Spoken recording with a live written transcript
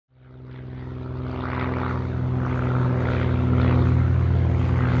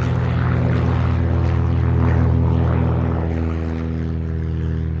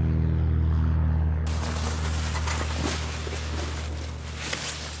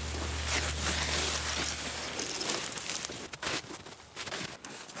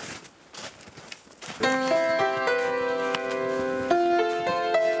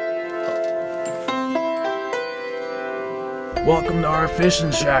welcome to our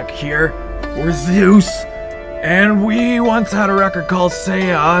fishing shack here. We're Zeus, and we once had a record called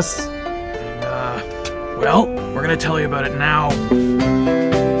Say Us. And, well, we're gonna tell you about it now.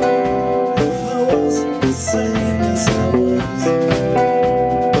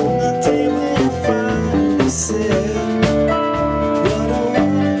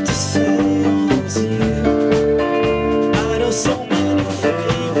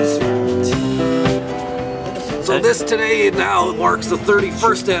 So this today now marks the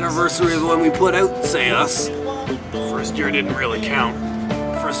 31st anniversary of when we put out Say Us. First year didn't really count.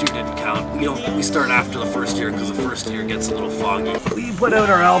 First year didn't count. We start after the first year because the first year gets a little foggy. We put out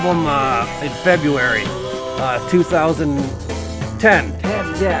our album in February 2010.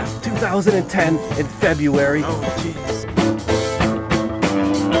 2010 in February. Oh, jeez.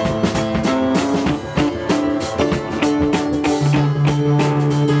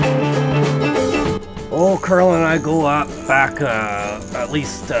 Oh, Carl and I go back at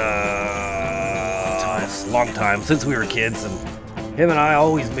least a long time, since we were kids, and him and I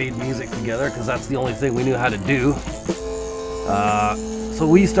always made music together because that's the only thing we knew how to do. So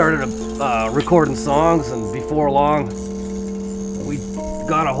we started recording songs, and before long we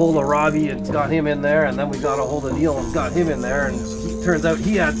got a hold of Robbie and got him in there, and then we got a hold of Neil and got him in there, and turns out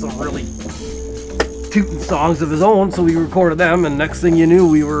he had some really tootin' songs of his own, so we recorded them, and next thing you knew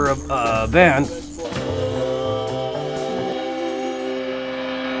we were a band.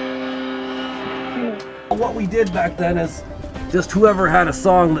 What we did back then is just whoever had a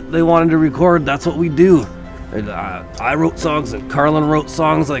song that they wanted to record, that's what we do. And, I wrote songs, and Carlin wrote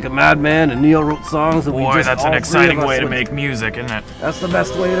songs like a madman, and Neil wrote songs, and Boy, that's an exciting way to make music, isn't it? That's the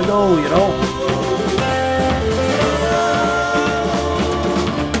best way to go, you know?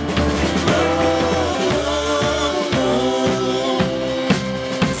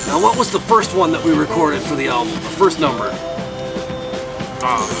 Now, what was the first one that we recorded for the album? The first number?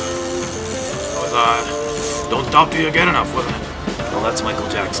 Don't Stop Till You Get Enough, wasn't it? Well, that's Michael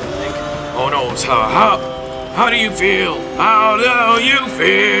Jackson, I think. Oh no, it's how do you feel? How do you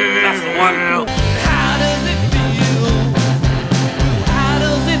feel? That's the one. How does it feel? How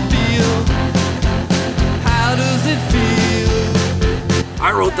does it feel? How does it feel?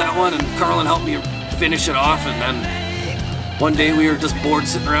 I wrote that one, and Carlin helped me finish it off, and then one day we were just bored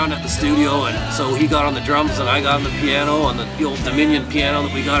sitting around at the studio, and so he got on the drums and I got on the piano, on the old Dominion piano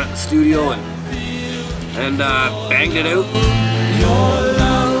that we got at the studio, and banged it out. Your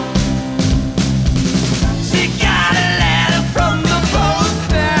love. She got a letter from the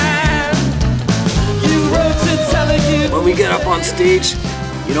postman. You wrote to tell her you. When we get up on stage,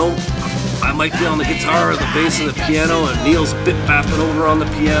 you know, I might be on the guitar or the bass of the piano, and Neil's bit-bapping over on the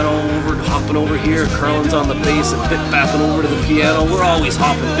piano, hopping over here. Carlin's on the bass and bit-bapping over to the piano. We're always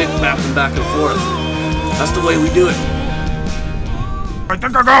hopping, bit-bapping back and forth. That's the way we do it. I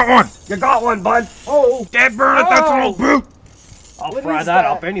think I got one! You got one, bud! Oh! Dead bird, that's an old boot! I'll fry that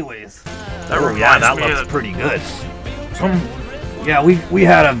up anyways. That Yeah, that reminds me looks of pretty good. some... Yeah, we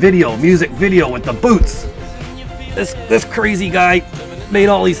had a music video with the boots. This crazy guy made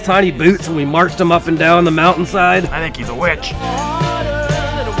all these tiny boots, and we marched them up and down the mountainside. I think he's a witch.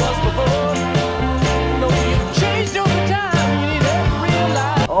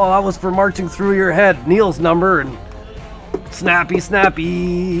 Oh, that was for marching through your head. Neil's number, and snappy,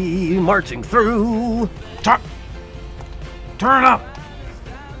 snappy, marching through. Turn up!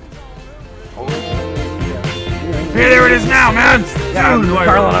 Here, there it is now, man! Yeah,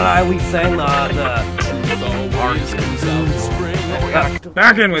 Carlin and I, we sang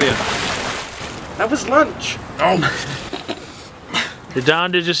Back in with you. That was lunch. Oh. You're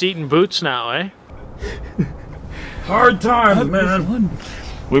down to just eating boots now, eh? Hard times, man.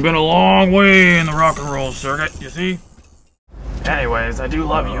 We've been a long way in the rock and roll circuit, you see? Anyways, I do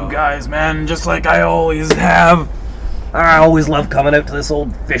love you guys, man, just like I always have. I always love coming out to this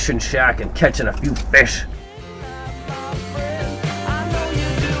old fishing shack and catching a few fish.